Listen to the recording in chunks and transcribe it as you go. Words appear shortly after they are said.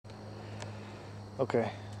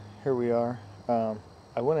Okay, here we are.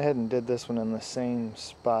 I went ahead and did this one in the same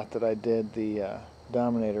spot that I did the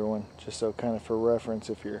Dominator one, just so kind of for reference,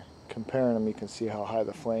 if you're comparing them, you can see how high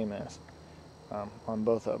the flame is on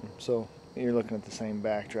both of them. So you're looking at the same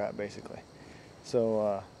backdrop basically.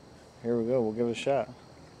 So here we go, we'll give it a shot.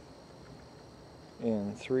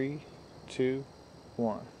 In 3, 2,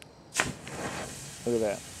 1. Look at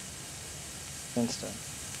that. Instant.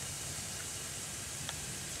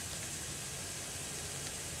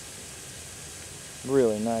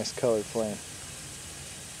 Really nice colored flame.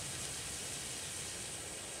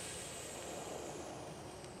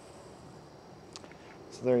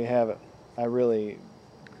 So there you have it. I really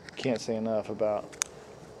can't say enough about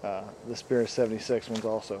the Spirit 76 one's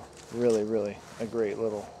also really a great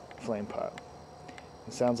little flame pot.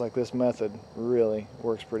 It sounds like this method really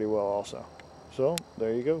works pretty well also. So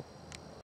there you go.